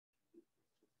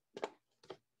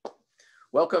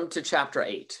Welcome to Chapter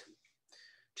 8.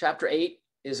 Chapter 8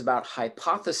 is about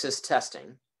hypothesis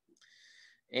testing.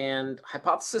 And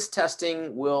hypothesis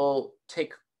testing will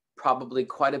take probably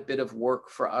quite a bit of work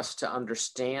for us to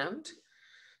understand.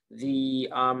 The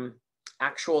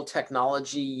actual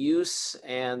technology use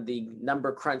and the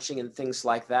number crunching and things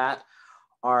like that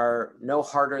are no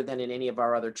harder than in any of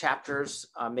our other chapters,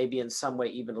 maybe in some way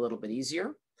even a little bit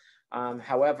easier.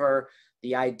 However,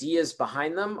 the ideas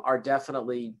behind them are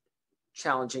definitely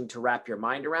challenging to wrap your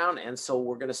mind around. And so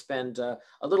we're going to spend a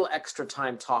little extra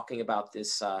time talking about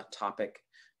this topic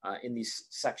in these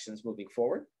sections moving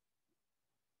forward.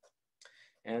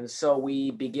 And so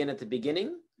we begin at the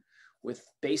beginning with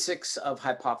basics of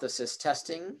hypothesis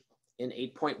testing in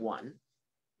 8.1.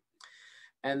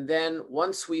 And then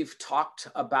once we've talked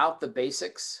about the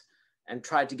basics and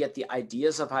tried to get the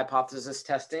ideas of hypothesis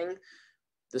testing,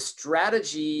 the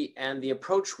strategy and the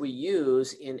approach we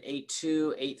use in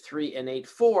 8.2, 8.3, and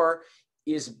 8.4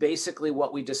 is basically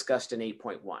what we discussed in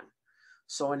 8.1.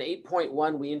 So in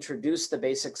 8.1, we introduce the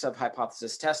basics of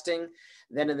hypothesis testing.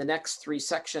 Then in the next three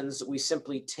sections, we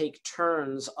simply take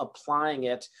turns applying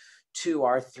it to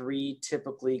our three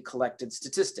typically collected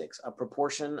statistics, a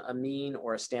proportion, a mean,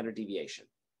 or a standard deviation.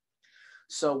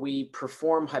 So we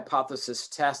perform hypothesis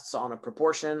tests on a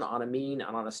proportion, on a mean,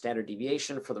 and on a standard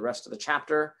deviation for the rest of the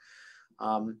chapter.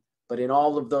 But in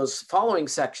all of those following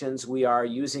sections, we are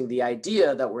using the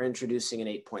idea that we're introducing in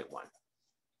 8.1.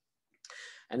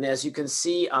 And as you can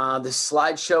see, the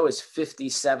slideshow is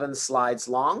 57 slides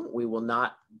long. We will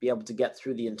not be able to get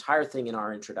through the entire thing in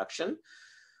our introduction.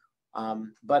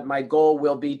 But my goal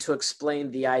will be to explain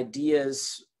the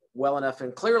ideas well enough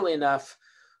and clearly enough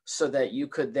so that you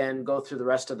could then go through the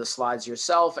rest of the slides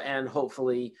yourself, and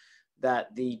hopefully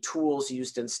that the tools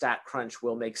used in StatCrunch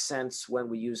will make sense when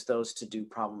we use those to do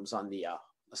problems on the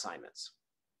assignments.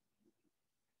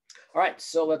 All right,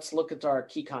 so let's look at our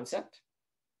key concept.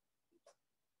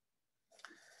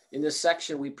 In this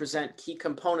section, we present key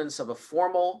components of a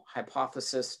formal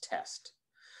hypothesis test.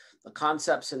 The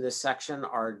concepts in this section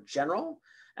are general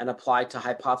and apply to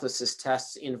hypothesis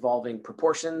tests involving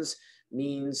proportions,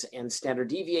 means, and standard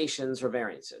deviations or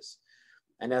variances.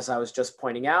 And as I was just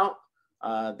pointing out,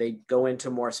 they go into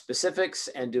more specifics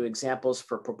and do examples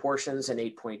for proportions in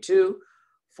 8.2,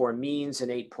 for means in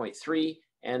 8.3,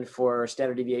 and for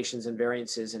standard deviations and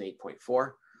variances in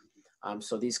 8.4.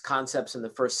 So these concepts in the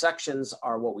first sections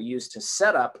are what we use to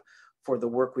set up for the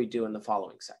work we do in the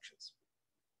following sections.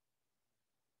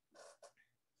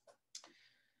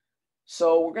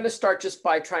 So we're going to start just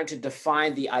by trying to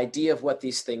define the idea of what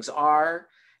these things are,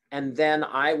 and then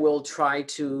I will try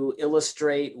to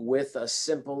illustrate with a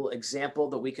simple example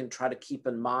that we can try to keep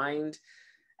in mind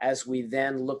as we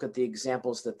then look at the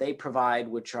examples that they provide,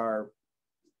 which are,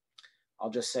 I'll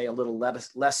just say, a little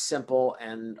less simple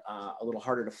and a little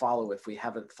harder to follow if we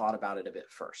haven't thought about it a bit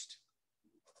first.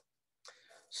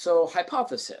 So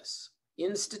hypothesis.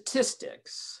 In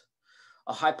statistics,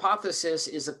 a hypothesis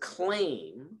is a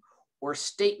claim or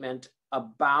statement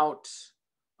about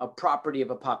a property of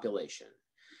a population.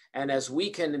 And as we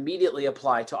can immediately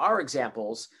apply to our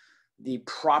examples, the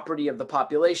property of the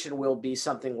population will be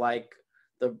something like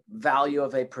the value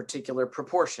of a particular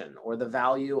proportion, or the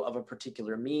value of a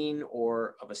particular mean,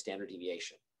 or of a standard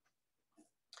deviation.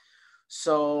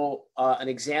 So an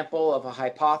example of a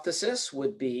hypothesis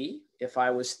would be if I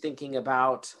was thinking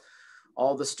about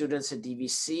all the students at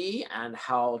DVC and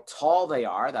how tall they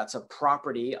are, that's a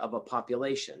property of a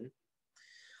population.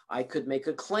 I could make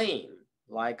a claim,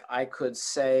 like I could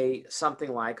say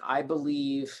something like, I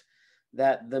believe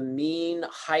that the mean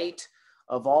height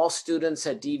of all students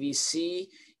at DVC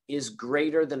is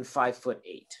greater than 5'8".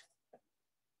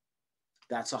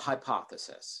 That's a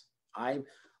hypothesis. I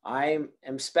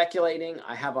am speculating,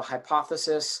 I have a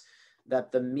hypothesis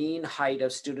that the mean height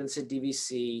of students at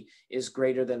DVC is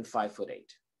greater than 5'8".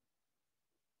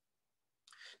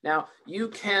 Now, you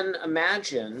can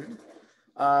imagine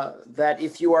that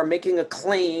if you are making a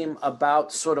claim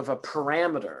about sort of a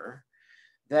parameter,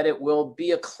 that it will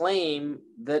be a claim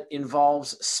that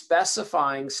involves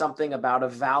specifying something about a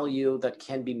value that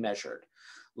can be measured,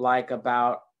 like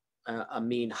about a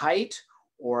mean height,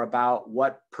 or about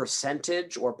what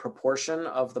percentage or proportion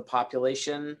of the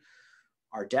population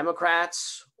are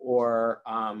Democrats, or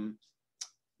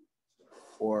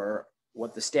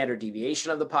what the standard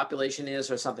deviation of the population is,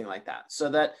 or something like that. So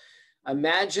that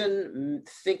imagine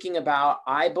thinking about,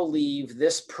 I believe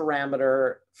this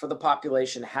parameter for the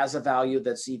population has a value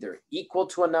that's either equal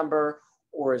to a number,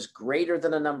 or is greater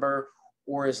than a number,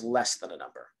 or is less than a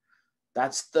number.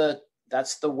 That's the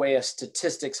way a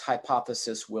statistics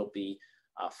hypothesis will be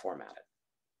formatted.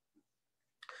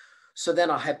 So then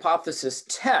a hypothesis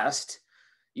test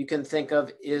you can think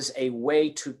of is a way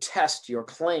to test your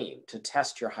claim, to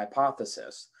test your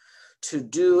hypothesis, to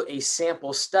do a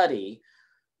sample study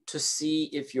to see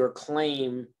if your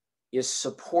claim is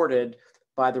supported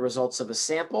by the results of a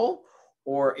sample,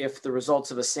 or if the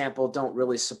results of a sample don't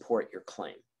really support your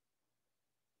claim.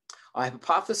 A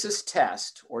hypothesis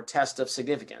test, or test of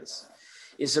significance,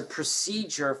 is a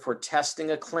procedure for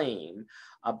testing a claim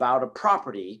about a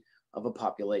property of a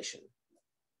population.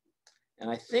 And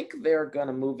I think they're going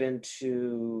to move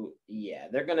into,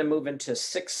 they're going to move into a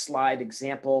 6-slide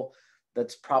example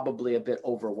that's probably a bit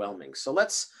overwhelming. So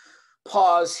let's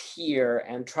pause here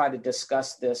and try to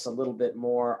discuss this a little bit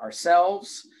more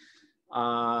ourselves,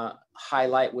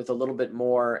 highlight with a little bit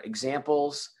more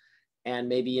examples, and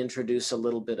maybe introduce a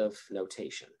little bit of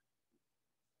notation.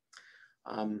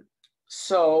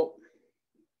 So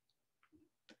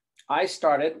I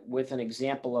started with an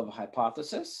example of a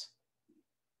hypothesis.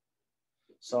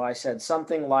 So I said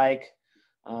something like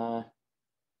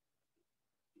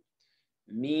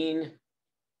mean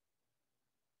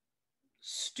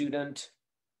student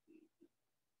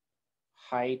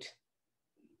height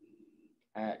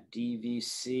at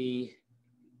DVC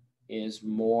is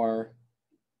more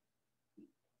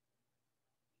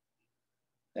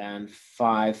than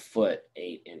 5'8".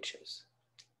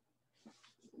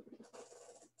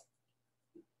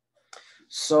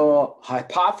 So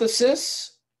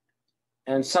hypothesis,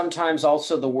 and sometimes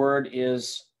also the word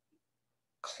is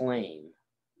claim.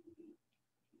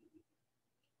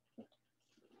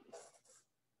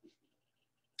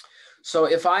 So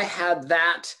if I had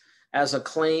that as a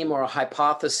claim or a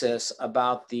hypothesis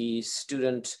about the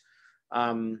student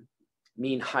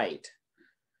mean height,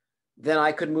 then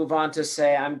I could move on to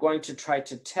say, I'm going to try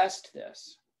to test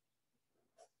this.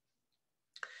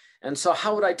 And so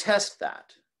how would I test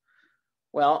that?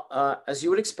 Well, as you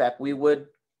would expect, we would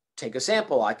take a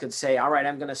sample. I could say, all right,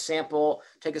 I'm going to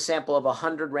take a sample of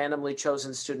 100 randomly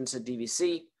chosen students at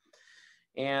DVC,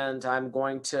 and I'm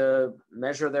going to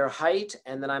measure their height,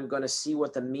 and then I'm going to see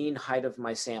what the mean height of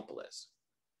my sample is.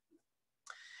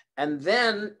 And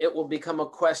then it will become a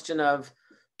question of,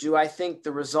 do I think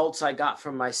the results I got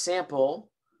from my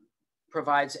sample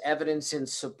provides evidence in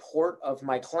support of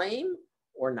my claim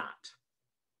or not?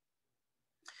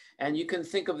 And you can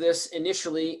think of this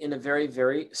initially in a very,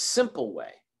 very simple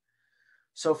way.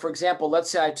 So for example,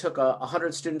 let's say I took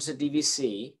 100 students at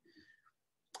DVC,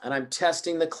 and I'm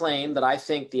testing the claim that I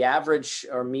think the average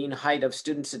or mean height of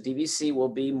students at DVC will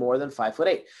be more than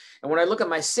 5'8". And when I look at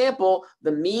my sample,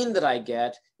 the mean that I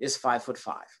get is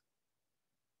 5'5".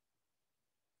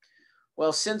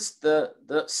 Well, since the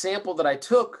sample that I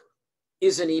took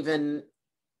isn't even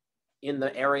in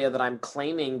the area that I'm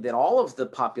claiming that all of the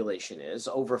population is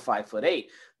over 5'8",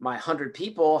 my 100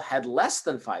 people had less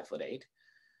than 5'8",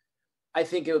 I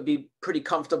think it would be pretty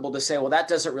comfortable to say, well, that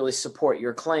doesn't really support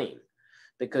your claim,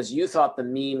 because you thought the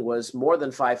mean was more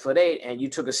than 5'8", and you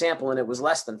took a sample and it was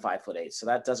less than 5'8". So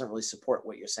that doesn't really support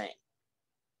what you're saying.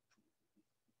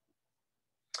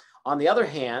 On the other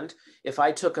hand, if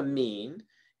I took a mean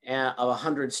of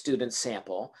 100 student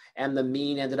sample and the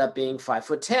mean ended up being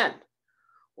 5'10",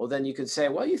 well, then you could say,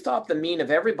 well, you thought the mean of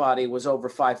everybody was over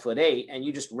 5'8", and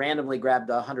you just randomly grabbed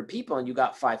 100 people and you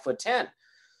got 5'10".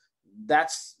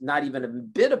 That's not even a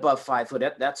bit above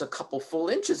 5'8". That's a couple full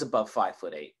inches above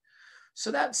 5'8".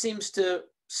 So that seems to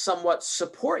somewhat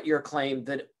support your claim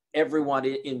that everyone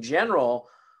in general,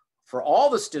 for all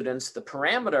the students, the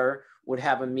parameter would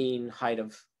have a mean height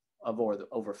of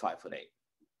over 5'8".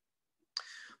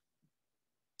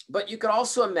 But you could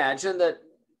also imagine that,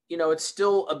 you know, it's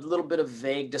still a little bit of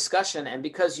vague discussion. And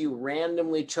because you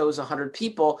randomly chose 100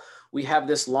 people, we have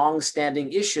this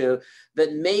long-standing issue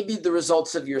that maybe the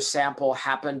results of your sample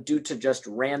happen due to just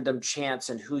random chance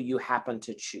and who you happen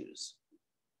to choose.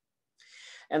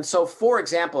 And so, for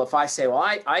example, if I say, well,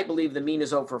 I believe the mean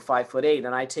is over 5'8",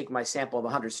 and I take my sample of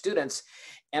 100 students,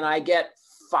 and I get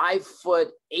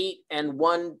 5'8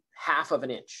 1/2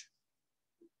 inches.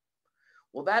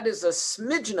 Well, that is a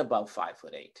smidgen above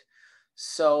 5'8".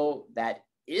 So that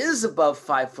is above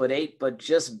 5'8", but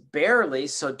just barely.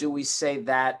 So do we say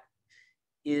that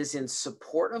is in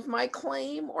support of my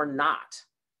claim or not?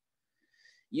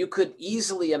 You could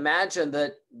easily imagine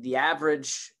that the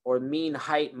average or mean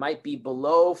height might be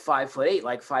below 5'8",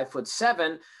 like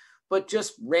 5'7", but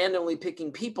just randomly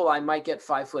picking people, I might get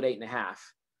 5'8 1/2,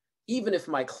 even if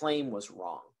my claim was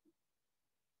wrong.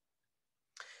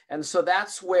 And so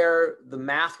that's where the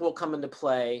math will come into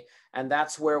play, and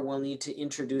that's where we'll need to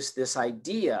introduce this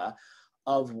idea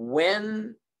of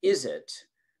when is it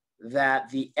that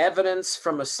the evidence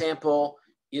from a sample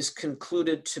is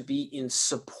concluded to be in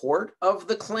support of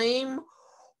the claim,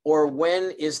 or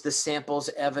when is the sample's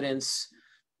evidence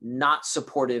not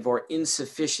supportive or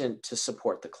insufficient to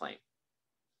support the claim?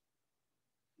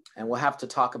 And we'll have to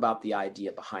talk about the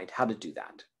idea behind how to do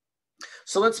that.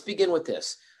 So let's begin with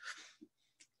this.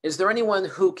 Is there anyone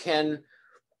who can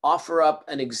offer up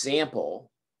an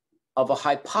example of a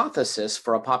hypothesis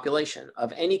for a population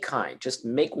of any kind? Just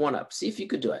make one up, see if you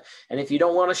could do it. And if you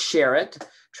don't want to share it,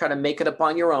 try to make it up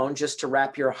on your own just to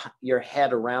wrap your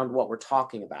head around what we're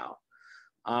talking about.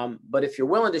 But if you're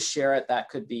willing to share it, that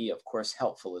could be, of course,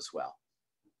 helpful as well.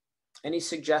 Any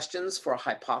suggestions for a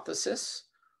hypothesis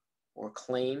or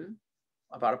claim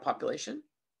about a population?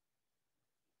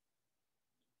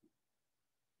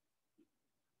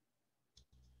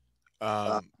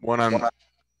 What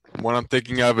I'm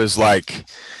thinking of is like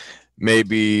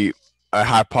maybe a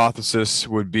hypothesis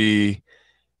would be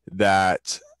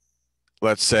that,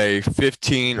 let's say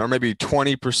 15 or maybe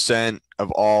 20%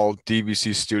 of all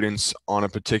DVC students on a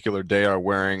particular day are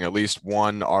wearing at least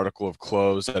one article of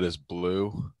clothes that is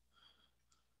blue.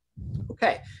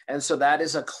 Okay, and so that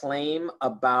is a claim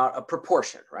about a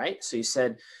proportion, right? So you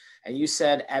said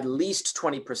at least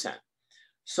 20%.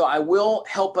 So I will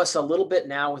help us a little bit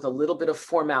now with a little bit of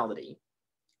formality,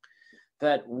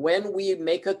 that when we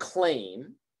make a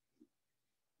claim,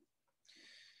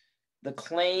 the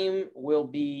claim will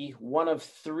be one of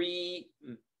three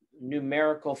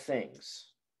numerical things.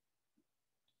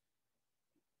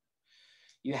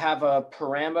 You have a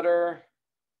parameter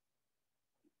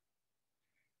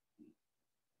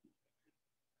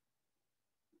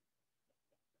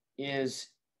is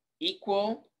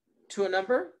equal to a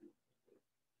number.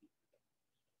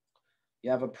 You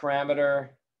have a parameter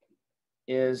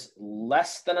is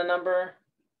less than a number,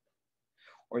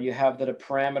 or you have that a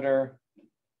parameter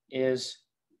is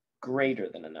greater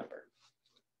than a number.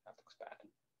 That looks bad.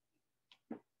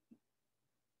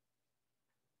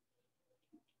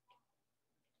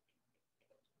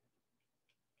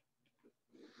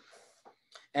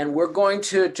 And we're going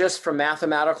to, just for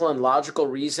mathematical and logical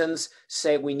reasons,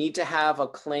 say we need to have a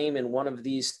claim in one of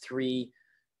these three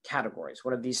categories,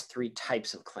 one of these three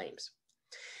types of claims.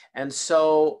 And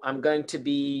so I'm going to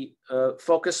be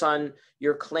focus on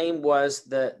your claim was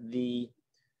the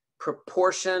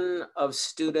proportion of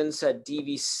students at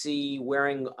DVC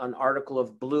wearing an article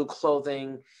of blue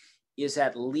clothing is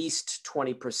at least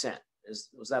 20%.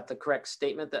 Was that the correct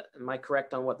statement? Am I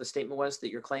correct on what the statement was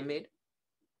that your claim made?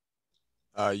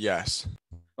 Yes.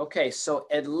 Okay, so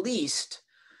at least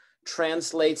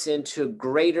translates into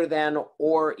greater than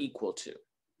or equal to.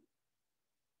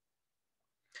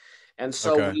 And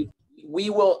so okay. we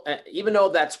will, even though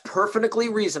that's perfectly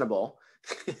reasonable,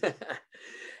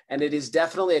 and it is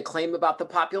definitely a claim about the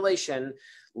population,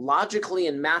 logically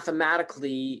and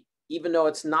mathematically, even though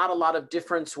it's not a lot of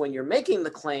difference when you're making the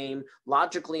claim,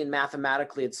 logically and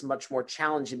mathematically, it's much more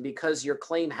challenging because your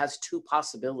claim has two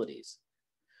possibilities.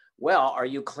 Well, are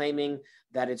you claiming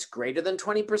that it's greater than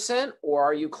 20%, or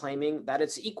are you claiming that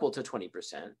it's equal to 20%?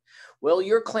 Well,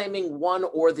 you're claiming one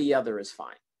or the other is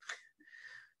fine.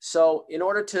 So in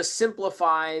order to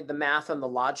simplify the math and the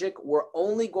logic, we're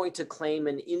only going to claim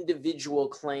an individual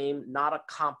claim, not a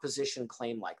composition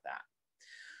claim like that.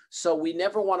 So we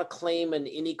never want to claim an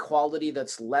inequality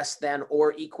that's less than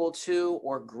or equal to,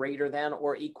 or greater than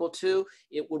or equal to.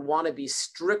 It would want to be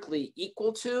strictly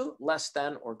equal to, less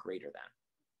than, or greater than.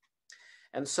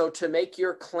 And so to make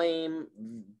your claim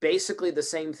basically the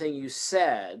same thing you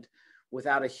said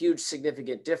without a huge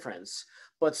significant difference,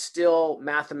 but still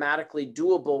mathematically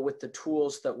doable with the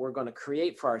tools that we're going to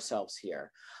create for ourselves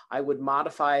here, I would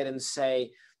modify it and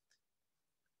say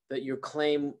that your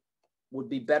claim would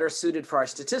be better suited for our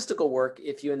statistical work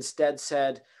if you instead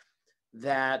said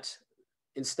that,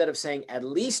 instead of saying at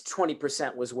least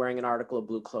 20% was wearing an article of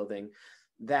blue clothing,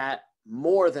 that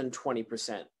more than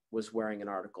 20% was wearing an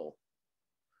article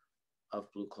of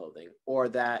blue clothing, or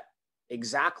that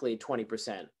exactly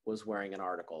 20% was wearing an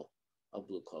article of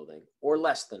blue clothing, or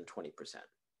less than 20%.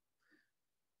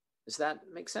 Does that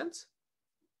make sense?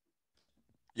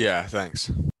 Yeah, thanks.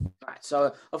 All right,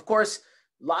 so of course,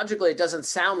 logically, it doesn't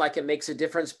sound like it makes a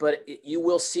difference, but you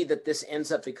will see that this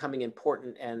ends up becoming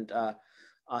important and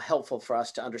helpful for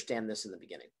us to understand this in the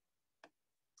beginning.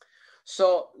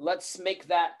 So let's make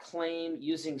that claim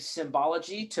using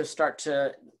symbology to start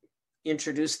to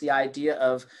introduce the idea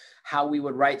of how we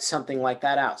would write something like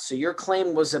that out. So your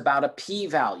claim was about a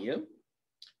p-value.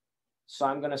 So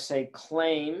I'm going to say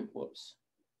claim, whoops.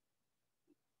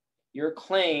 Your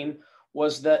claim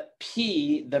was that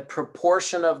P, the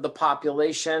proportion of the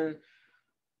population,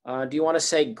 do you want to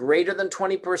say greater than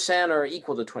 20% or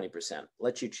equal to 20%?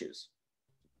 Let you choose.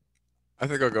 I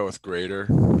think I'll go with greater.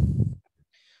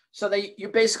 So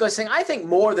you're basically saying, I think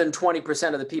more than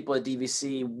 20% of the people at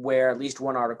DVC wear at least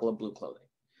one article of blue clothing.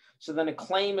 So then a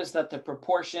claim is that the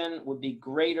proportion would be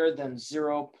greater than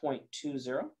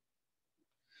 0.20,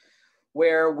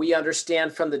 where we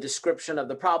understand from the description of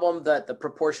the problem that the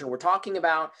proportion we're talking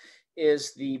about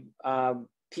is the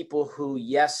people who,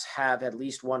 yes, have at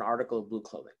least one article of blue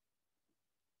clothing.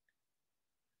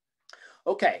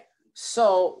 Okay,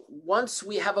 so once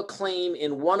we have a claim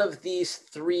in one of these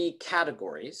three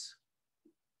categories,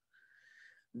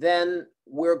 then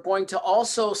we're going to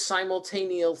also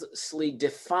simultaneously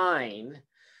define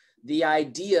the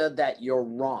idea that you're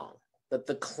wrong, that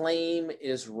the claim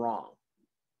is wrong.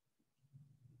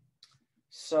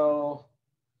 So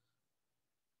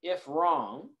if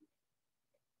wrong,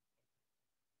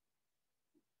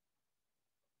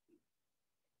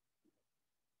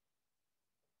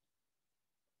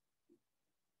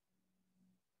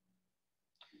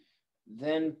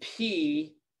 then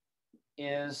P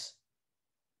is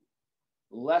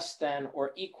less than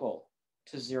or equal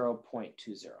to 0.20.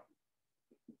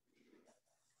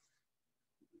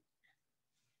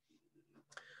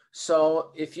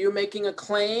 So if you're making a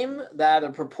claim that a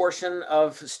proportion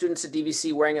of students at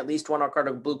DVC wearing at least one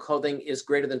article of blue clothing is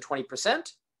greater than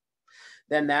 20%,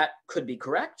 then that could be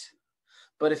correct.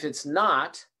 But if it's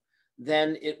not,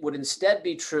 then it would instead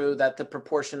be true that the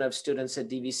proportion of students at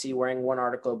DVC wearing one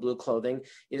article of blue clothing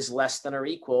is less than or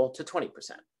equal to 20%.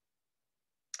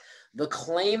 The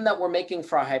claim that we're making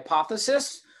for a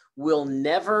hypothesis will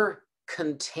never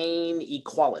contain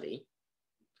equality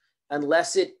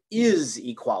unless it is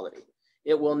equality.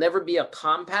 It will never be a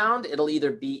compound. It'll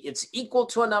either be it's equal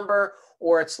to a number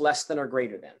or it's less than or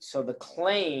greater than. So the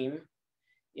claim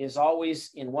is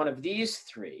always in one of these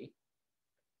three.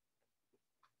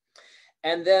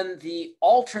 And then the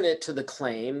alternate to the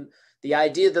claim, the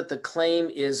idea that the claim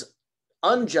is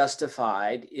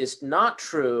unjustified, is not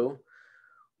true,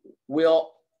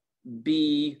 will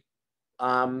be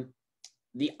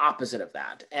the opposite of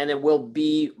that. And it will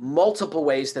be multiple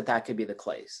ways that that could be the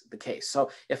case.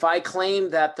 So if I claim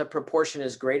that the proportion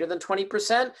is greater than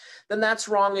 20%, then that's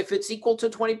wrong if it's equal to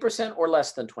 20% or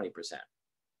less than 20%.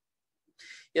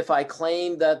 If I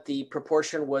claim that the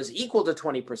proportion was equal to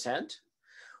 20%,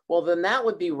 well, then that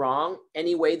would be wrong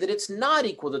any way that it's not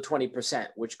equal to 20%,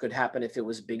 which could happen if it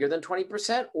was bigger than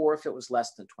 20% or if it was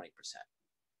less than 20%.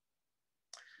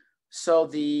 So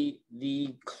the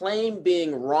claim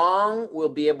being wrong will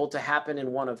be able to happen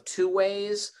in one of two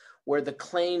ways, where the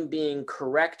claim being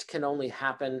correct can only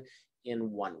happen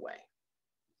in one way.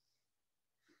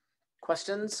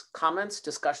 Questions, comments,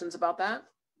 discussions about that?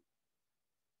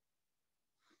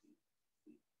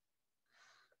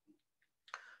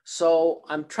 So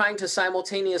I'm trying to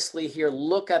simultaneously here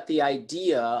look at the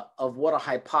idea of what a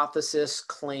hypothesis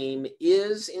claim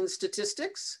is in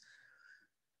statistics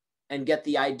and get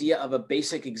the idea of a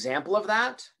basic example of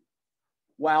that,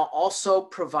 while also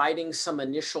providing some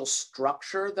initial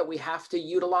structure that we have to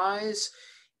utilize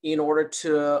in order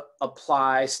to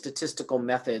apply statistical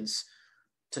methods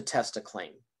to test a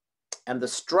claim. And the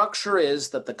structure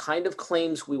is that the kind of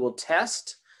claims we will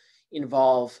test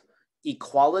involve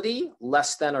equality,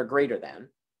 less than or greater than,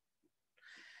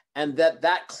 and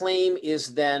that claim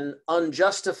is then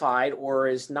unjustified or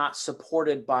is not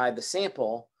supported by the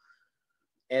sample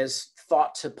as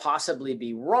thought to possibly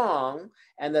be wrong,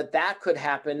 and that could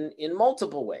happen in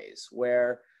multiple ways,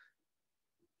 where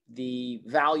the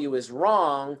value is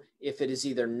wrong if it is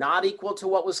either not equal to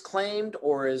what was claimed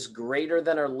or is greater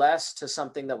than or less to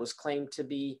something that was claimed to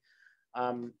be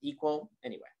equal.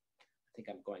 Anyway, I think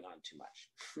I'm going on too much.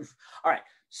 All right,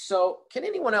 so can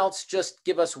anyone else just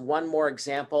give us one more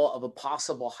example of a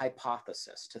possible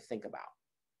hypothesis to think about?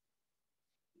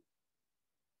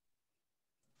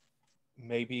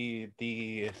 Maybe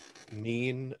the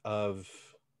mean of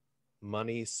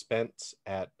money spent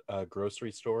at a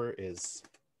grocery store is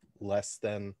less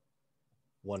than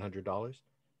 $100.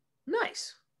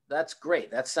 Nice. That's great.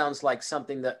 That sounds like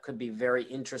something that could be very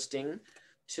interesting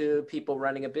to people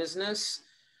running a business.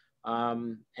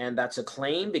 And that's a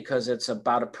claim because it's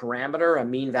about a parameter, a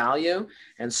mean value.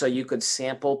 And so you could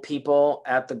sample people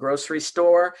at the grocery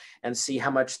store and see how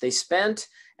much they spent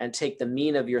and take the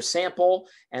mean of your sample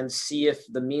and see if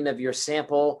the mean of your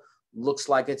sample looks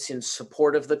like it's in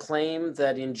support of the claim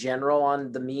that in general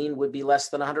on the mean would be less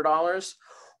than $100,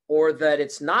 or that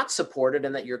it's not supported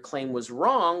and that your claim was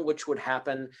wrong, which would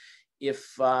happen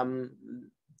if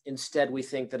instead we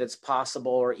think that it's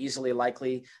possible or easily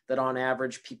likely that on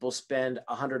average people spend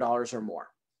 $100 or more.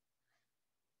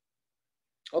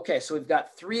 Okay, so we've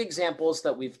got three examples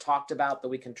that we've talked about that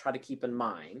we can try to keep in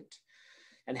mind.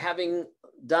 And having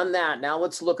done that, now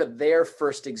let's look at their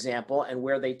first example and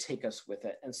where they take us with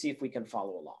it and see if we can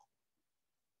follow along.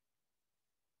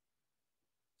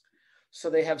 So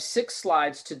they have 6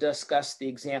 slides to discuss the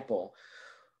example.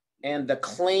 And the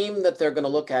claim that they're going to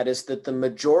look at is that the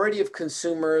majority of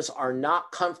consumers are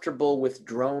not comfortable with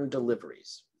drone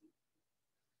deliveries.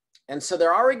 And so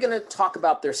they're already going to talk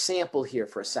about their sample here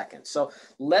for a second. So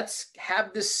let's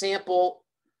have this sample.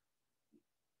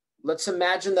 Let's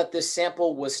imagine that this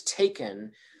sample was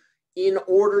taken in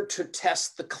order to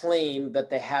test the claim that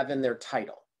they have in their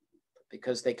title,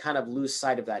 because they kind of lose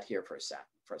sight of that here for a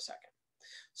second.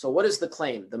 So what is the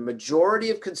claim? The majority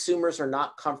of consumers are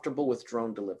not comfortable with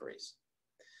drone deliveries.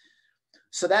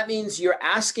 So that means you're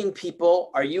asking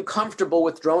people, are you comfortable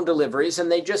with drone deliveries? And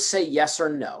they just say yes or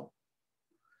no.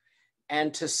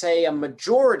 And to say a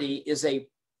majority is a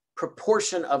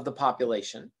proportion of the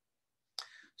population.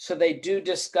 So they do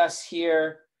discuss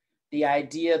here the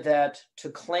idea that to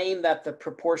claim that the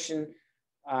proportion,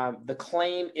 the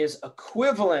claim is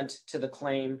equivalent to the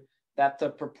claim that the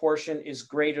proportion is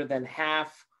greater than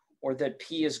half, or that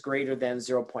P is greater than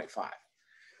 0.5.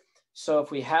 So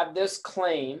if we have this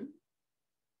claim,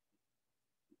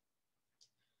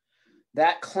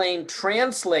 that claim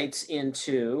translates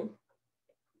into,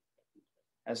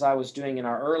 as I was doing in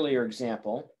our earlier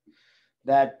example,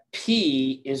 that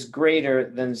P is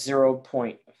greater than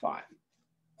 0.5.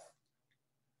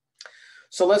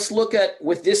 So let's look at,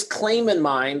 with this claim in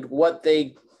mind, what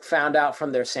they found out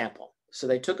from their sample. So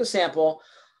they took a sample,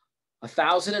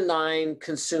 1,009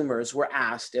 consumers were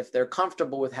asked if they're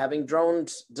comfortable with having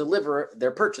drones deliver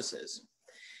their purchases.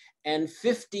 And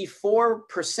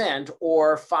 54%,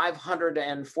 or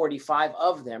 545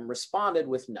 of them, responded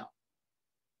with no.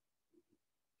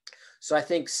 So I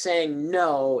think saying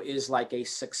no is like a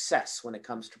success when it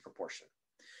comes to proportion.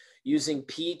 Using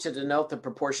P to denote the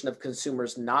proportion of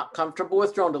consumers not comfortable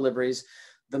with drone deliveries,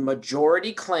 the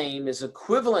majority claim is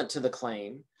equivalent to the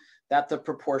claim that the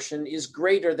proportion is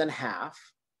greater than half,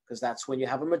 because that's when you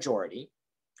have a majority,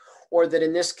 or that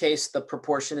in this case, the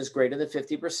proportion is greater than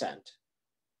 50%.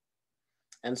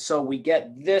 And so we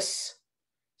get this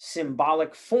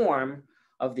symbolic form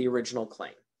of the original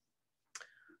claim.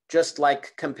 Just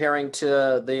like comparing to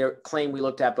the claim we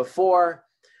looked at before,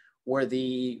 where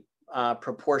the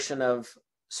proportion of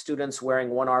students wearing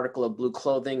one article of blue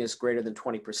clothing is greater than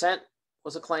 20%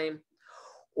 was a claim,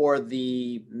 or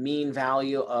the mean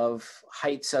value of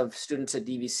heights of students at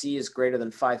DVC is greater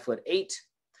than 5'8",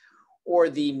 or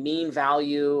the mean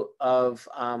value of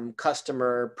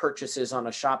customer purchases on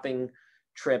a shopping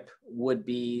trip would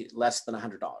be less than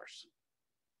 $100.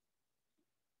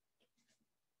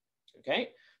 Okay,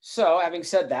 so having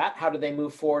said that, how do they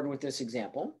move forward with this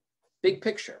example? Big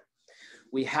picture.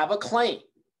 We have a claim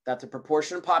that the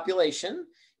proportion of population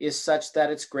is such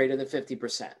that it's greater than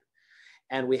 50%.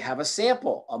 And we have a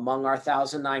sample among our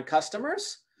 1,009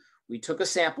 customers. We took a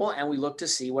sample and we looked to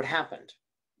see what happened.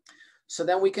 So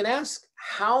then we can ask,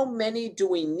 how many do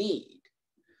we need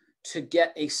to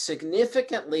get a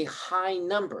significantly high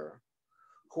number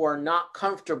who are not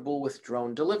comfortable with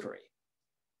drone delivery?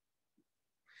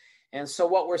 And so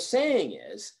what we're saying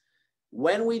is,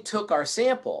 when we took our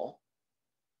sample,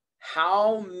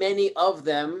 how many of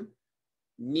them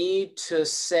need to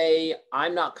say,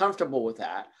 I'm not comfortable with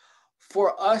that,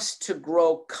 for us to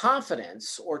grow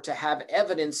confidence or to have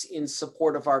evidence in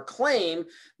support of our claim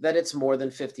that it's more than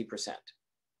 50%.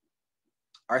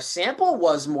 Our sample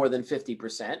was more than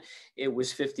 50%. It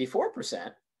was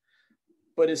 54%.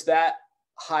 But is that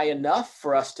high enough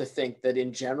for us to think that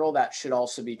in general that should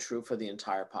also be true for the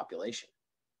entire population?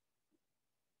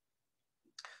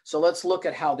 So let's look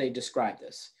at how they describe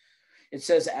this. It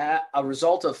says a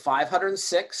result of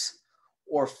 506,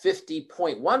 or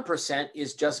 50.1%,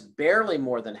 is just barely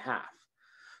more than half.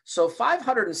 So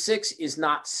 506 is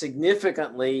not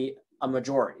significantly a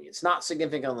majority. It's not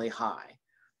significantly high.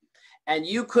 And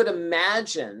you could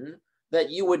imagine that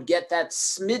you would get that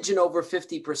smidgen over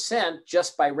 50%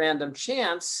 just by random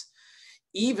chance,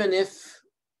 even if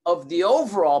of the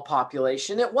overall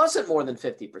population, it wasn't more than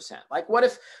 50%. Like, what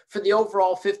if for the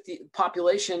overall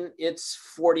population, it's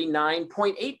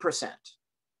 49.8%?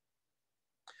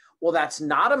 Well, that's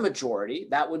not a majority.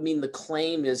 That would mean the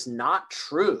claim is not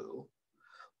true.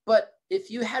 But if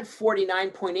you had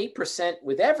 49.8%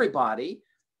 with everybody,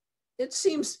 it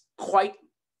seems quite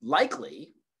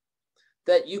likely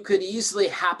that you could easily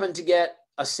happen to get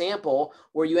a sample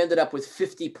where you ended up with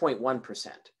 50.1%.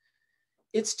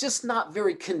 It's just not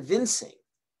very convincing.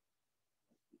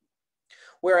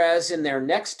 Whereas in their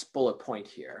next bullet point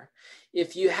here,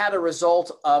 if you had a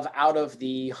result of out of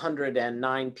the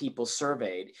 109 people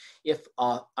surveyed, if,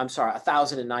 I'm sorry,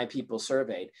 1,009 people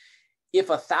surveyed, if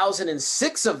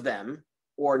 1,006 of them,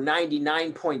 or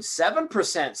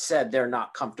 99.7% said they're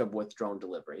not comfortable with drone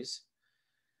deliveries,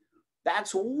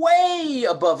 that's way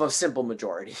above a simple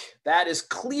majority. That is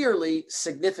clearly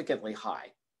significantly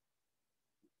high.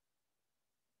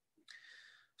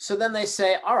 So then they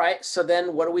say, all right, so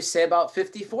then what do we say about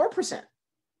 54%?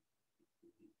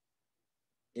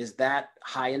 Is that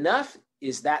high enough?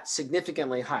 Is that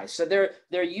significantly high? So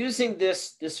they're using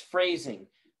this phrasing,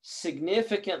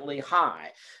 significantly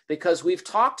high, because we've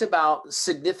talked about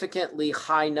significantly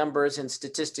high numbers in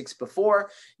statistics before.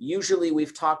 Usually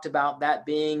we've talked about that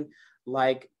being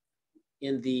like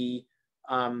in the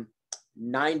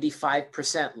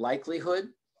 95% likelihood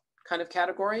kind of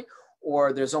category,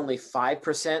 or there's only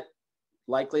 5%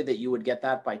 likely that you would get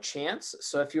that by chance.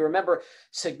 So if you remember,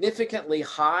 significantly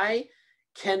high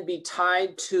can be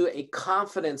tied to a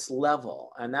confidence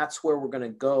level, and that's where we're going to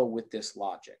go with this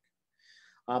logic.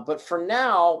 But for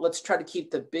now, let's try to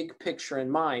keep the big picture in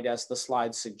mind as the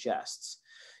slide suggests.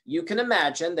 You can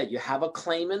imagine that you have a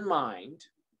claim in mind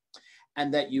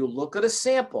and that you look at a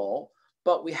sample,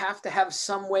 but we have to have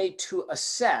some way to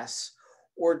assess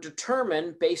or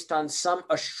determine based on some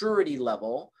assurity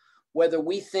level whether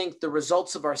we think the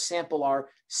results of our sample are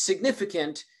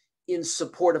significant in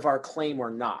support of our claim or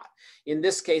not. In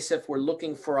this case, if we're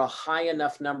looking for a high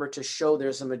enough number to show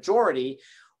there's a majority,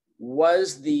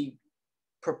 was the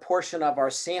proportion of our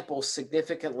sample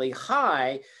significantly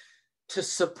high to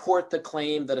support the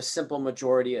claim that a simple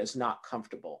majority is not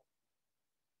comfortable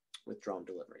with drone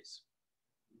deliveries?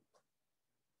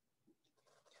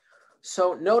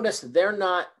 So notice they're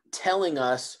not telling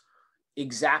us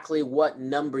exactly what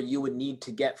number you would need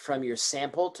to get from your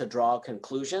sample to draw a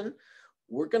conclusion.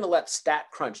 We're going to let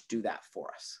StatCrunch do that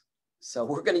for us. So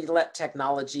we're going to let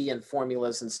technology and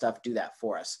formulas and stuff do that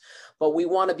for us. But we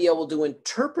want to be able to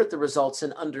interpret the results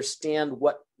and understand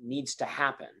what needs to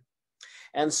happen.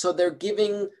 And so they're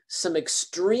giving some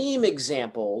extreme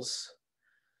examples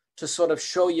to sort of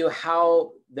show you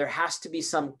how there has to be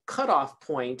some cutoff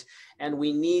point, and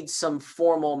we need some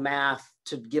formal math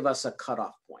to give us a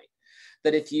cutoff point.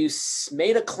 That if you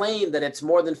made a claim that it's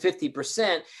more than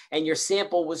 50% and your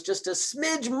sample was just a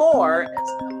smidge more,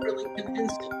 it's not really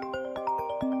convincing.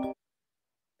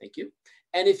 Thank you.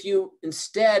 And if you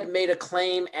instead made a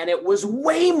claim and it was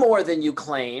way more than you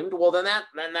claimed, well, then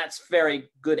that's very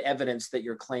good evidence that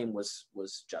your claim was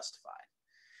justified.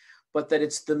 But that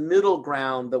it's the middle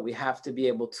ground that we have to be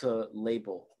able to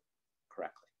label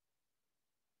correctly.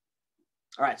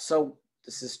 All right, so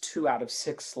this is 2 out of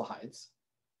 6 slides.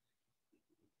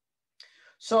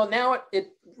 So now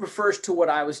it refers to what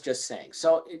I was just saying.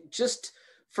 So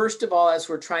first of all, as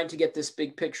we're trying to get this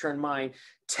big picture in mind,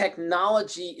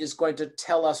 technology is going to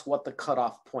tell us what the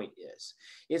cutoff point is.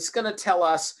 It's going to tell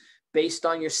us, based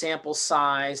on your sample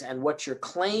size and what your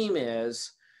claim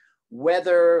is,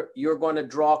 whether you're going to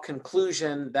draw a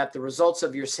conclusion that the results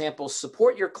of your sample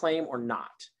support your claim or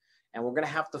not. And we're going to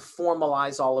have to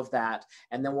formalize all of that,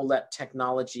 and then we'll let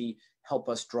technology help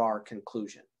us draw our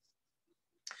conclusion.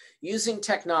 Using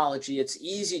technology, it's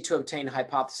easy to obtain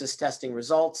hypothesis testing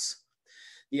results.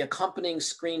 The accompanying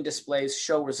screen displays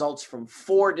show results from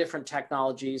 4 different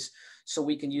technologies, so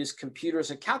we can use computers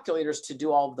and calculators to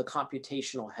do all of the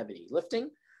computational heavy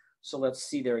lifting. So let's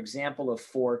see their example of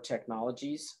 4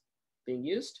 technologies being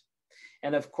used.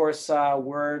 And of course,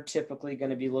 we're typically going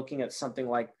to be looking at something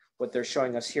like what they're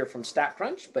showing us here from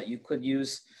StatCrunch, but you could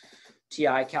use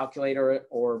TI calculator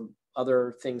or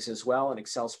other things as well, an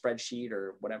Excel spreadsheet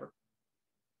or whatever.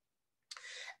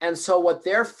 And so what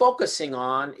they're focusing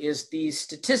on is these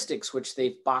statistics, which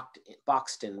they've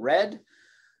boxed in red,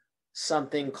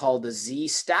 something called the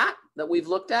z-stat that we've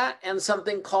looked at, and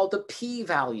something called the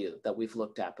p-value that we've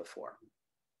looked at before.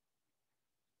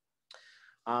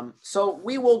 So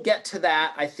we will get to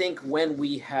that, I think, when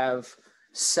we have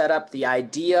set up the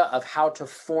idea of how to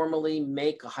formally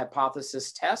make a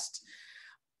hypothesis test.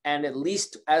 And at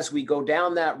least as we go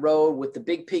down that road with the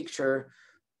big picture,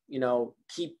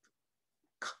 keep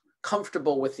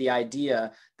comfortable with the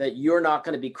idea that you're not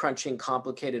going to be crunching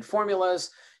complicated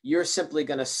formulas. You're simply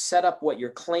going to set up what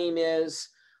your claim is,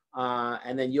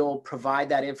 and then you'll provide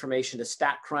that information to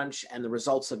StatCrunch and the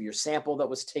results of your sample that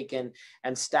was taken,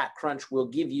 and StatCrunch will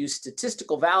give you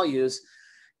statistical values,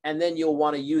 and then you'll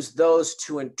want to use those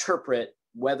to interpret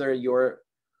whether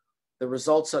the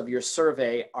results of your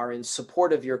survey are in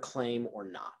support of your claim or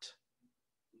not.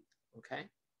 Okay?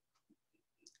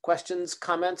 Questions,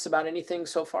 comments about anything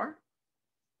so far?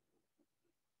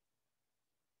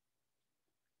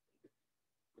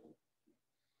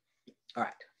 All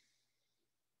right.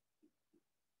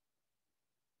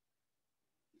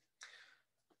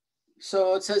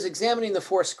 So it says, examining the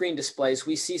 4 screen displays,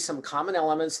 we see some common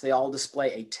elements. They all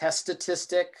display a test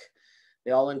statistic.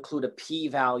 They all include a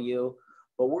p-value,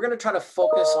 but we're going to try to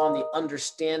focus on the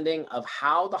understanding of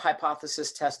how the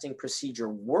hypothesis testing procedure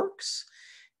works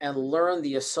and learn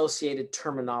the associated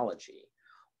terminology.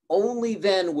 Only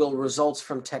then will results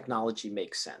from technology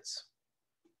make sense.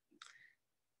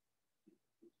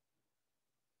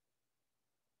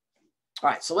 All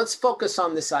right, so let's focus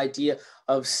on this idea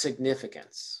of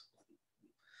significance.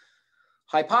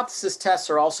 Hypothesis tests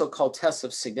are also called tests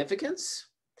of significance.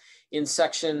 In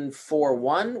section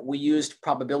 4.1, we used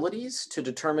probabilities to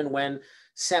determine when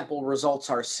sample results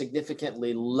are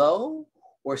significantly low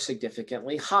or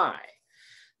significantly high.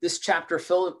 This chapter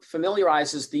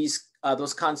familiarizes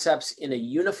those concepts in a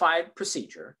unified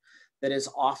procedure that is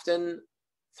often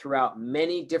throughout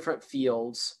many different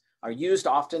fields, are used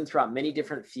often throughout many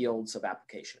different fields of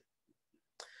application.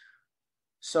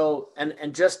 So,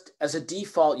 and just as a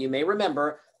default, you may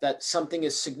remember that something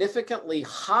is significantly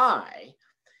high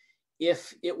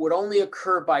if it would only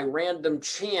occur by random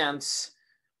chance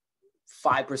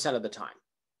 5% of the time.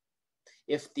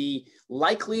 If the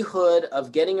likelihood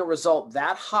of getting a result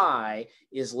that high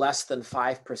is less than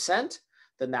 5%,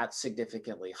 then that's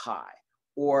significantly high.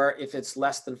 Or if it's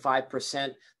less than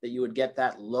 5% that you would get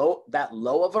that low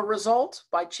of a result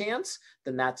by chance,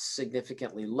 then that's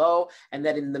significantly low. And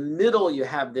that in the middle, you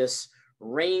have this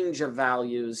range of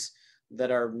values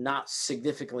that are not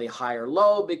significantly high or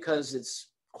low because it's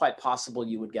quite possible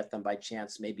you would get them by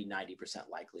chance, maybe 90%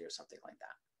 likely or something like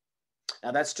that.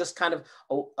 Now that's just kind of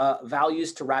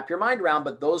values to wrap your mind around,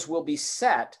 but those will be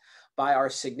set by our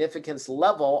significance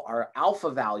level, our alpha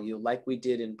value, like we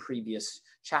did in previous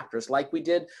chapters, like we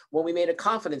did when we made a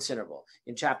confidence interval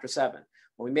in chapter 7.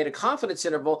 When we made a confidence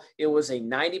interval, it was a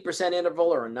 90% interval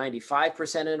or a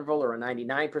 95% interval or a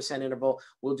 99% interval.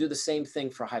 We'll do the same thing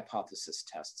for hypothesis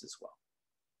tests as well.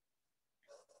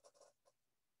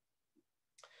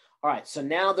 All right, so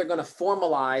now they're going to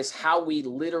formalize how we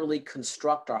literally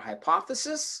construct our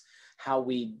hypothesis, how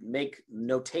we make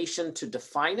notation to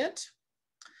define it.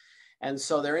 And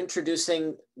so they're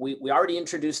introducing, we already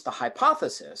introduced the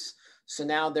hypothesis. So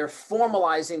now they're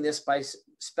formalizing this by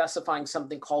specifying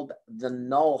something called the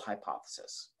null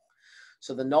hypothesis.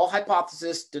 So the null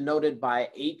hypothesis, denoted by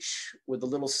H with a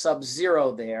little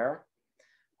sub-zero there,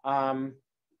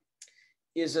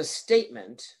 is a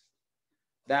statement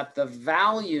that the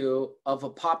value of a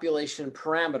population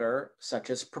parameter, such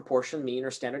as proportion, mean,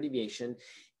 or standard deviation,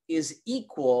 is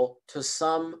equal to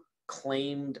some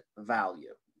claimed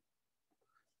value.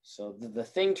 So the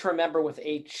thing to remember with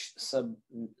H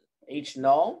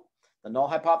null, the null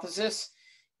hypothesis,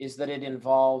 is that it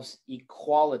involves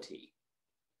equality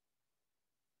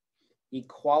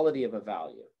of a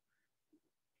value.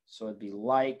 So it'd be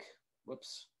like,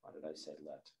 whoops, why did I say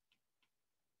let?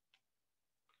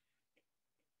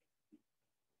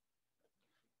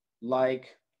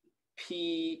 Like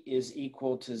P is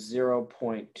equal to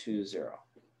 0.20.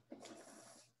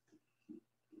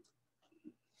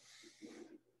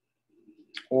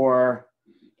 Or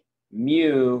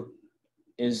mu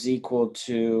is equal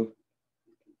to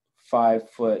 5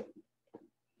 foot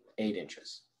 8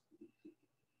 inches.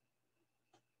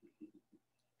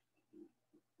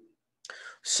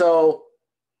 So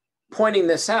pointing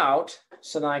this out,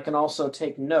 so that I can also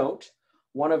take note,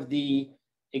 one of the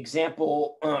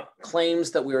example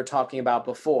claims that we were talking about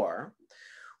before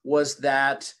was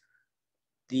that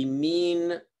the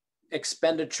mean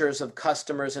expenditures of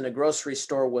customers in a grocery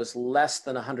store was less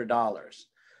than $100.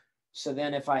 So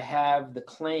then if I have the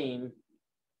claim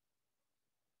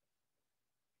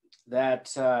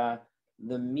that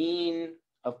the mean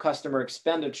of customer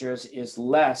expenditures is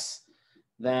less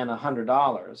than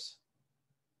 $100,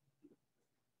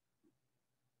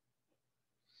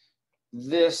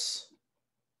 this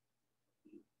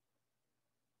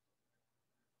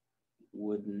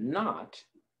would not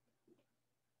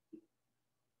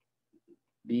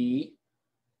be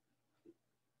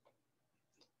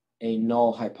a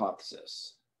null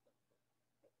hypothesis.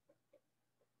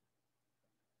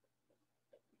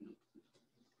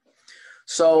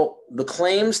 So the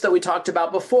claims that we talked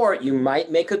about before, you might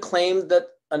make a claim that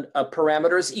a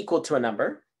parameter is equal to a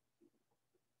number.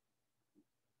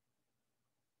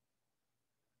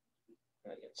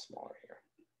 I'll get smaller here.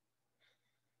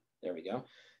 There we go.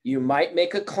 You might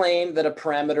make a claim that a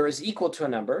parameter is equal to a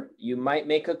number. You might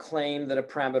make a claim that a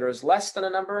parameter is less than a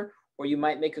number, or you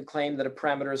might make a claim that a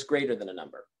parameter is greater than a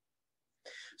number.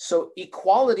 So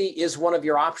equality is one of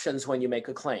your options when you make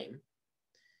a claim.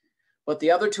 But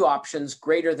the other two options,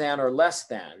 greater than or less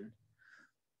than,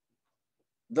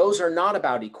 those are not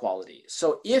about equality.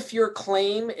 So if your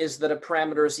claim is that a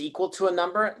parameter is equal to a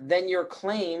number, then your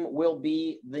claim will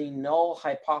be the null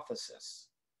hypothesis,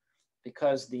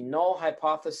 because the null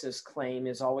hypothesis claim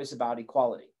is always about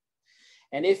equality.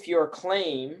 And if your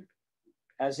claim,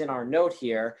 as in our note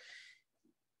here,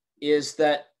 is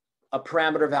that a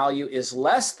parameter value is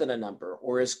less than a number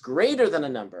or is greater than a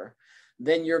number,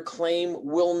 then your claim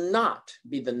will not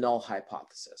be the null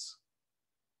hypothesis.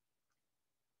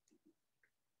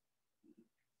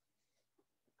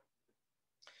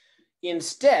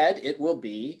 Instead, it will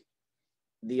be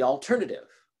the alternative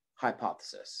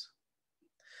hypothesis.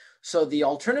 So the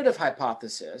alternative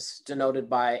hypothesis, denoted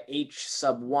by H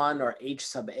sub 1 or H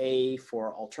sub A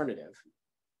for alternative,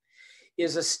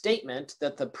 is a statement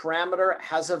that the parameter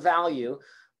has a value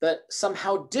that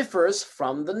somehow differs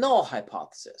from the null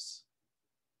hypothesis.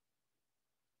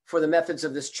 For the methods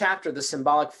of this chapter, the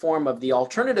symbolic form of the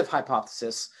alternative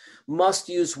hypothesis must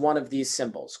use one of these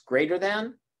symbols: greater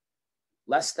than,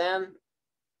 less than,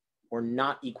 or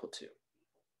not equal to.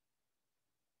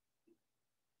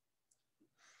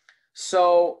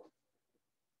 So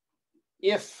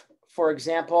if, for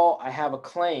example, I have a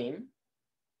claim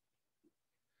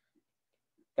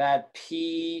that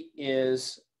P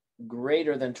is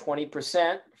greater than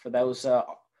 20% for those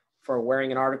for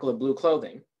wearing an article of blue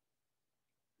clothing,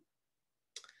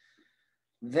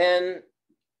 then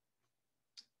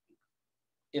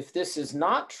if this is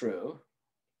not true,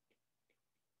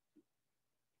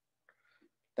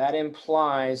 that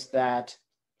implies that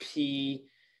P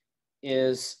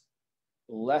is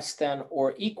less than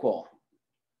or equal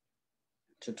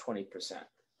to 20%.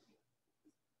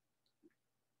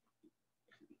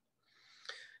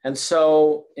 And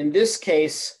so in this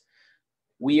case,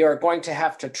 we are going to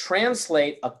have to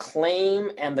translate a claim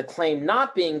and the claim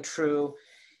not being true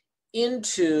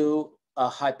into a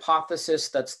hypothesis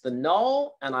that's the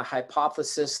null and a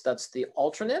hypothesis that's the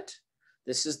alternate.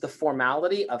 This is the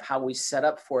formality of how we set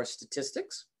up for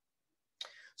statistics.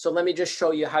 So let me just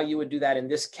show you how you would do that in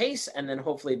this case, and then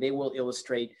hopefully they will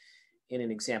illustrate in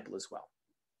an example as well.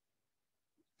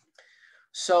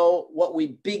 So what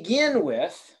we begin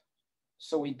with,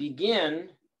 we begin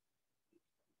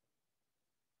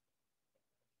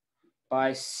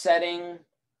by setting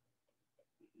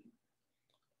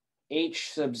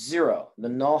H sub 0, the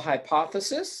null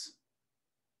hypothesis.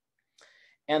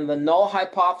 And the null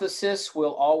hypothesis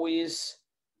will always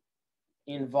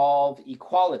involve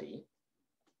equality.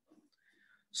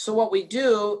 So what we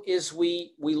do is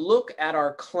we look at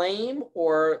our claim,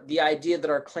 or the idea that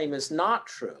our claim is not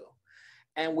true,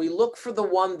 and we look for the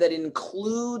one that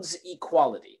includes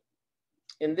equality.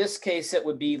 In this case, it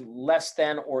would be less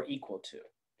than or equal to.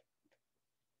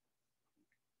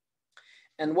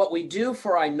 And what we do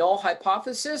for our null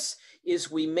hypothesis is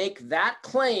we make that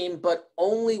claim, but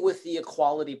only with the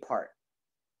equality part.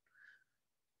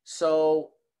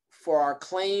 So for our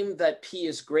claim that P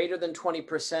is greater than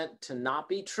 20% to not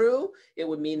be true, it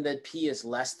would mean that P is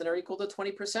less than or equal to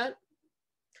 20%.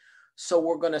 So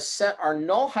we're going to set our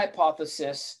null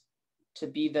hypothesis to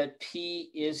be that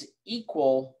P is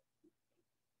equal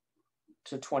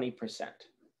to 20%.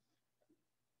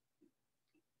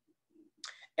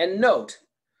 And note,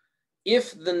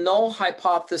 if the null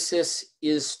hypothesis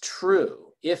is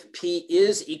true, if P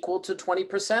is equal to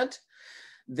 20%,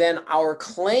 then our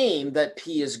claim that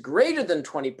P is greater than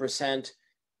 20%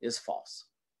 is false.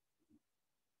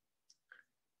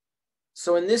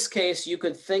 So in this case, you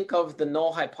could think of the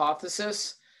null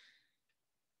hypothesis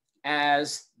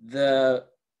as the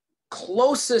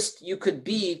closest you could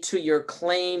be to your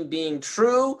claim being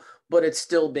true, but it's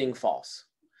still being false.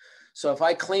 So if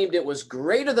I claimed it was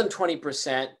greater than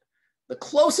 20%, the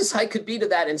closest I could be to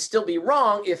that and still be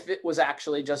wrong if it was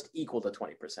actually just equal to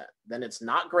 20%. Then it's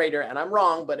not greater and I'm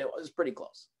wrong, but it was pretty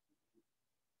close.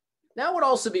 Now it would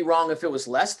also be wrong if it was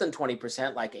less than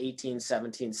 20%, like 18,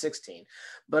 17, 16.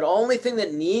 But only thing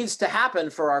that needs to happen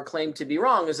for our claim to be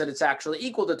wrong is that it's actually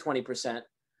equal to 20%,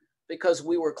 because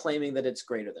we were claiming that it's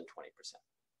greater than 20%.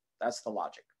 That's the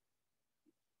logic.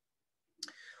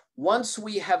 Once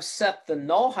we have set the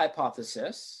null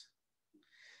hypothesis,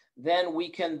 then we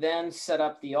can then set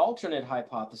up the alternate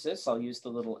hypothesis. I'll use the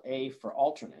little a for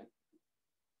alternate.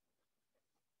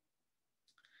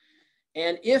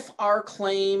 And if our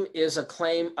claim is a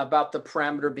claim about the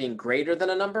parameter being greater than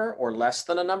a number or less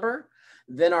than a number,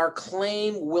 then our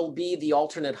claim will be the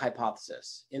alternate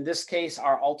hypothesis. In this case,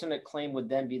 our alternate claim would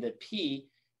then be that P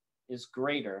is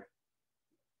greater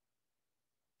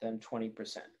than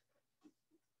 20%.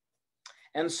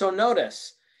 And so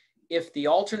notice, if the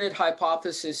alternate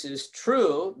hypothesis is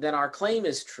true, then our claim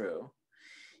is true.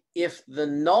 If the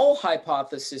null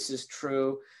hypothesis is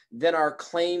true, then our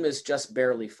claim is just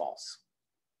barely false.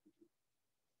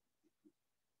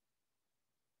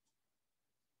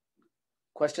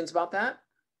 Questions about that?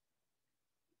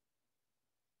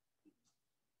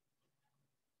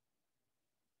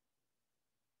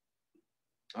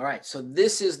 All right, so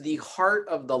this is the heart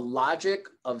of the logic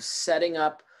of setting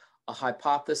up a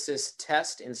hypothesis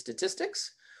test in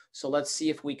statistics. So let's see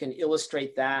if we can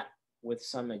illustrate that with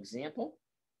some example.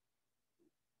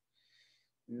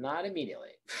 Not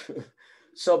immediately.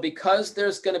 So because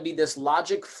there's going to be this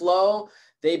logic flow,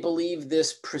 they believe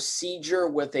this procedure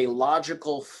with a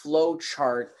logical flow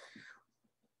chart,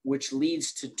 which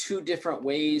leads to two different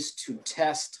ways to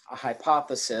test a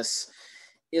hypothesis,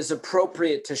 is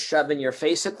appropriate to shove in your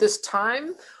face at this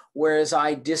time, whereas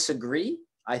I disagree.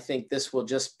 I think this will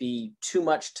just be too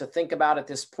much to think about at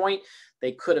this point.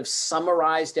 They could have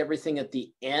summarized everything at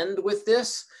the end with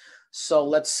this. So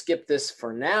let's skip this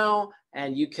for now,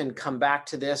 and you can come back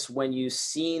to this when you've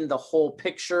seen the whole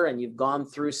picture and you've gone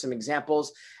through some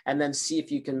examples, and then see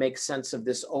if you can make sense of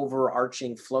this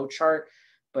overarching flow chart.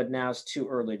 But now it's too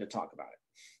early to talk about it.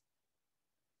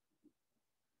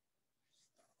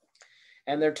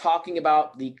 And they're talking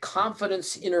about the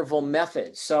confidence interval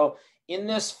method. So in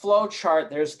this flow chart,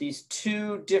 there's these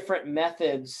two different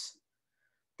methods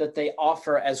that they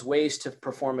offer as ways to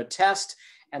perform a test.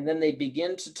 And then they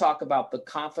begin to talk about the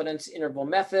confidence interval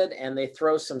method, and they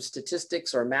throw some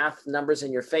statistics or math numbers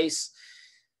in your face.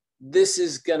 This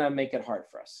is gonna make it hard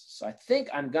for us. So I think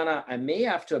I may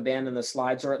have to abandon the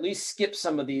slides, or at least skip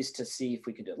some of these to see if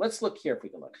we can do it. Let's look here if we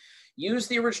can look. Use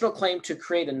the original claim to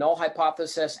create a null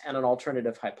hypothesis and an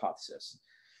alternative hypothesis.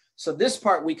 So this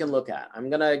part we can look at. I'm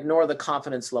gonna ignore the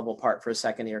confidence level part for a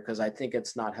second here because I think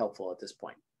it's not helpful at this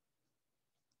point.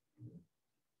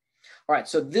 All right,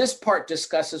 so this part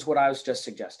discusses what I was just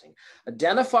suggesting.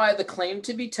 Identify the claim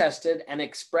to be tested and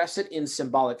express it in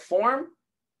symbolic form.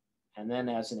 And then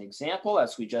as an example,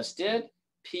 as we just did,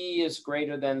 P is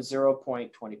greater than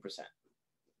 0.20%.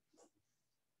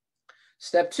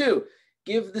 Step 2,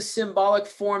 give the symbolic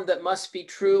form that must be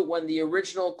true when the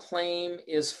original claim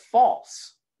is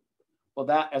false. Well,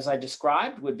 that, as I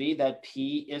described, would be that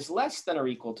P is less than or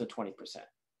equal to 20%.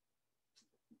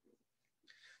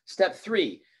 Step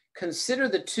 3, consider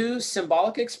the two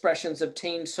symbolic expressions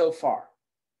obtained so far.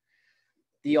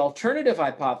 The alternative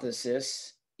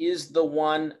hypothesis is the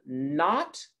one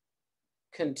not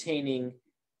containing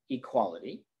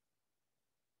equality,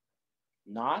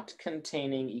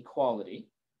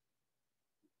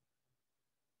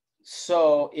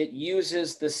 So it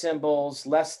uses the symbols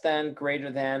less than,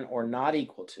 greater than, or not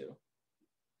equal to.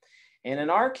 And in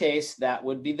our case, that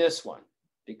would be this one,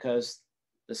 because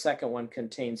the second one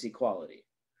contains equality.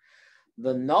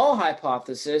 The null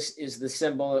hypothesis is the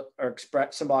symbol or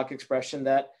symbolic expression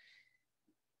that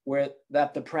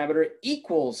the parameter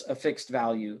equals a fixed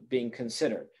value being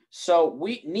considered. So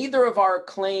neither of our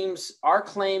claims, our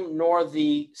claim nor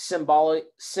the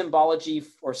symbology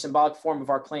or symbolic form of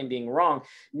our claim being wrong,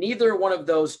 neither one of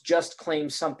those just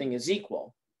claims something is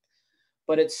equal.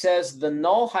 But it says the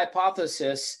null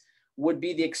hypothesis would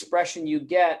be the expression you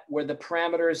get where the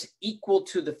parameter is equal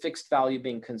to the fixed value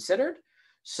being considered.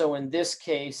 So in this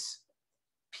case,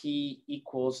 P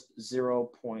equals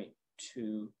 0.20.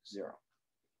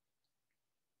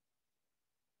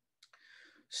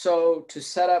 So to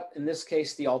set up, in this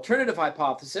case, the alternative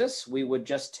hypothesis, we would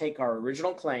just take our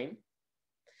original claim.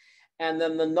 And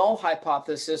then the null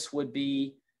hypothesis would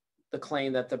be the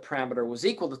claim that the parameter was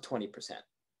equal to 20%.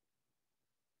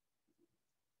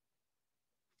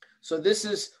 So this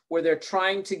is where they're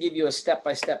trying to give you a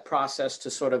step-by-step process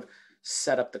to sort of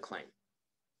set up the claim.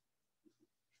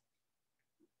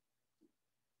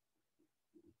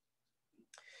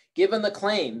 Given the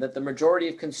claim that the majority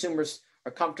of consumers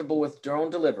are comfortable with drone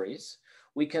deliveries,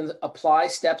 we can apply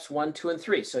steps 1, 2, and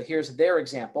 3. So here's their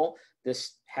example.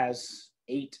 This has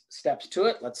 8 steps to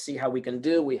it. Let's see how we can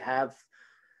do. We have,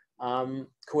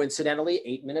 coincidentally,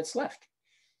 8 minutes left.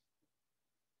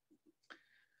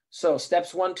 So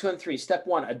steps 1, 2, and 3. Step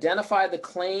 1, identify the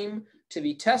claim to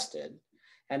be tested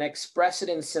and express it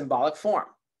in symbolic form.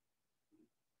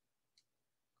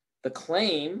 The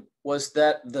claim was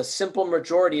that the simple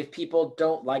majority of people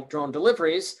don't like drone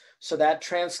deliveries, so that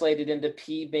translated into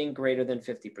P being greater than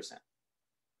 50%,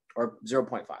 or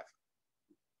 0.5.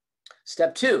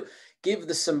 Step 2, give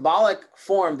the symbolic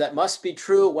form that must be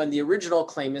true when the original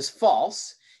claim is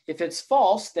false. If it's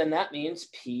false, then that means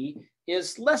P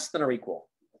is less than or equal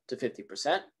to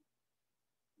 50%.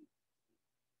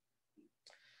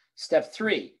 Step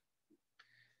 3,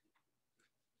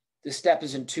 this step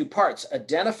is in two parts.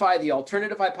 Identify the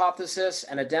alternative hypothesis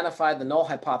and identify the null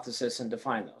hypothesis and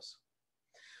define those.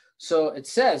 So it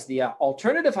says the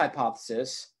alternative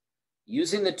hypothesis,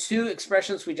 using the two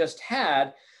expressions we just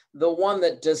had, the one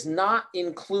that does not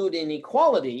include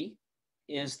inequality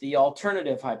is the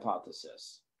alternative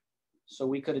hypothesis. So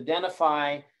we could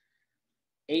identify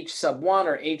H sub 1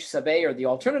 or H sub A, or the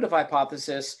alternative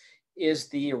hypothesis is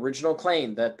the original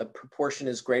claim that the proportion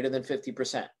is greater than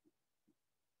 50%.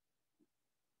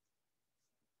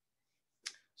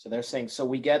 So they're saying, so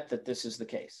we get that this is the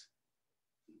case.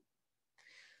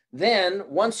 Then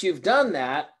once you've done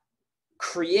that,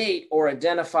 create or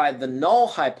identify the null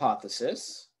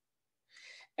hypothesis.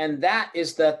 And that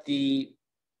is that the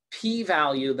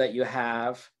p-value that you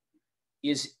have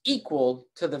is equal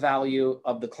to the value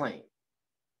of the claim,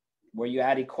 where you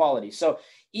add equality. So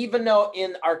even though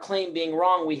in our claim being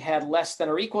wrong, we had less than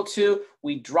or equal to,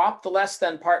 we drop the less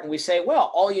than part and we say,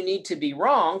 well, all you need to be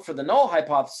wrong for the null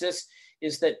hypothesis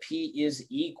is that P is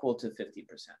equal to 50%.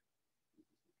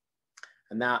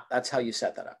 And that's how you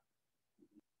set that up.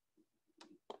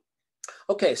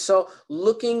 Okay, so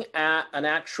looking at an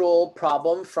actual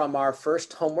problem from our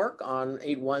first homework on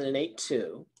 8.1 and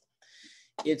 8.2,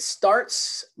 it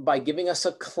starts by giving us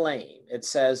a claim. It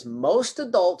says most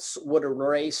adults would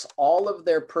erase all of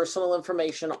their personal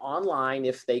information online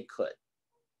if they could.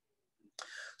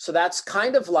 So that's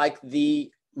kind of like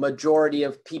the majority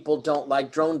of people don't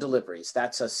like drone deliveries.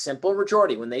 That's a simple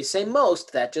majority. When they say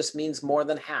most, that just means more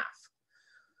than half.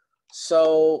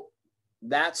 So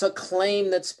that's a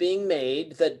claim that's being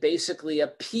made that basically a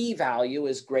p-value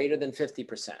is greater than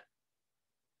 50%.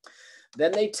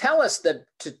 Then they tell us that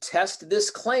to test this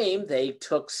claim, they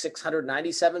took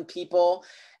 697 people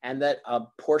and that a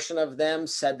portion of them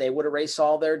said they would erase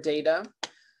all their data.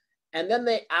 And then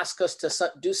they ask us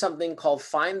to do something called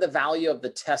find the value of the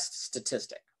test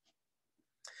statistic.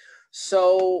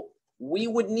 So we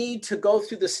would need to go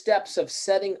through the steps of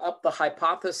setting up the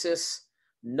hypothesis,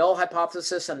 null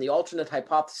hypothesis, and the alternate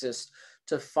hypothesis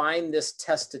to find this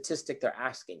test statistic they're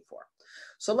asking for.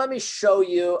 So let me show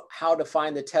you how to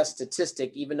find the test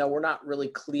statistic, even though we're not really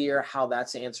clear how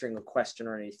that's answering a question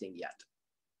or anything yet.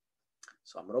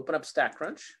 So I'm going to open up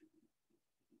StatCrunch.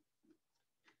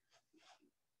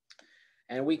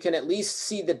 And we can at least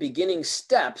see the beginning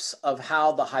steps of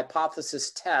how the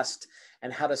hypothesis test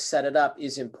and how to set it up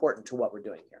is important to what we're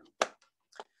doing here.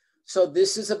 So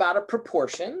this is about a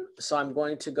proportion. So I'm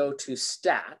going to go to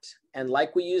stat. And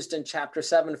like we used in chapter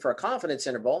 7 for a confidence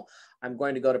interval, I'm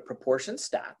going to go to proportion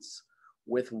stats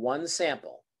with one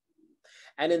sample.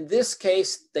 And in this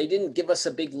case, they didn't give us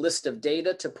a big list of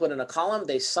data to put in a column.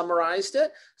 They summarized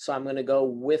it. So I'm going to go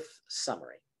with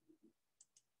summary.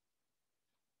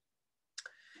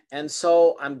 And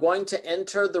so I'm going to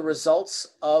enter the results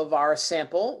of our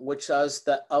sample, which was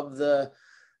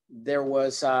there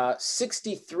was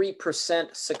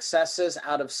 63% successes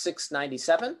out of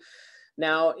 697.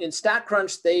 Now in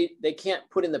StatCrunch, they can't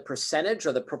put in the percentage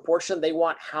or the proportion. They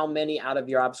want how many out of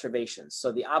your observations.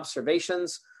 So the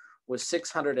observations was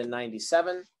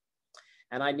 697.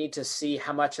 And I need to see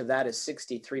how much of that is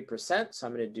 63%. So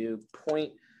I'm going to do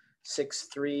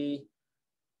 0.63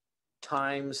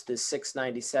 times the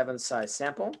 697 size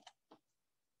sample.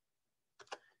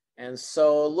 And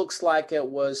so it looks like it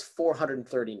was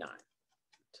 439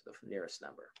 to the nearest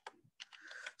number.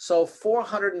 So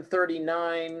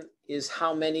 439 is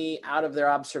how many out of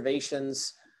their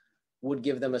observations would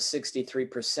give them a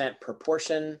 63%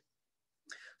 proportion.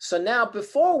 So now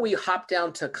before we hop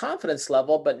down to confidence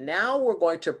level, but now we're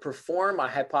going to perform a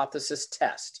hypothesis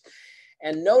test.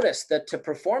 And notice that to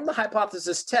perform the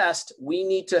hypothesis test, we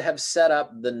need to have set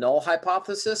up the null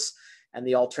hypothesis and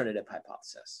the alternative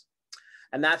hypothesis.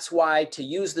 And that's why to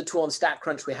use the tool in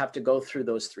StatCrunch, we have to go through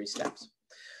those 3 steps.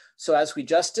 So as we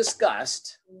just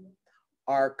discussed,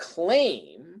 our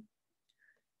claim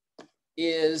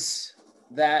is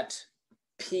that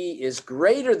P is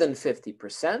greater than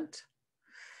 50%,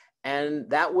 and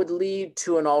that would lead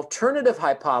to an alternative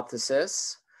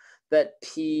hypothesis that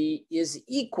P is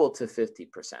equal to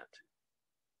 50%.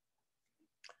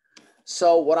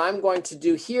 So what I'm going to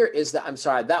do here is that,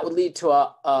 that would lead to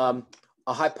a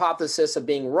hypothesis of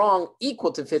being wrong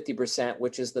equal to 50%,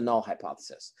 which is the null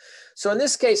hypothesis. So in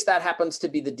this case, that happens to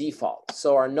be the default.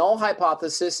 So our null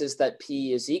hypothesis is that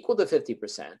P is equal to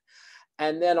 50%.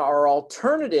 And then our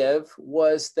alternative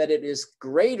was that it is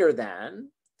greater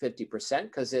than 50%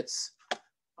 because it's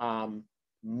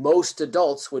most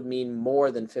adults would mean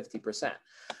more than 50%.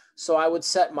 So I would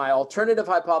set my alternative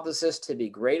hypothesis to be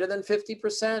greater than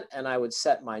 50%, and I would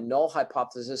set my null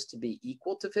hypothesis to be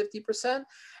equal to 50%,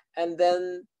 and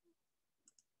then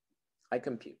I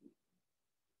compute.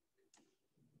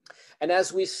 And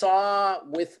as we saw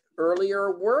with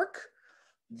earlier work,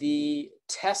 the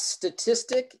test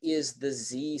statistic is the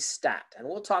z-stat. And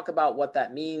we'll talk about what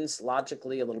that means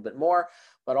logically a little bit more,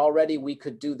 but already we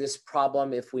could do this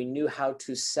problem if we knew how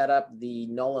to set up the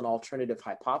null and alternative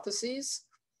hypotheses.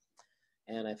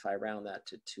 And if I round that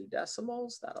to 2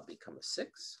 decimals, that'll become a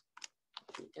 6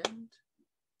 at the end.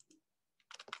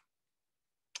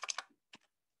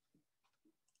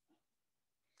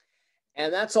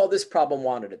 And that's all this problem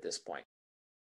wanted at this point.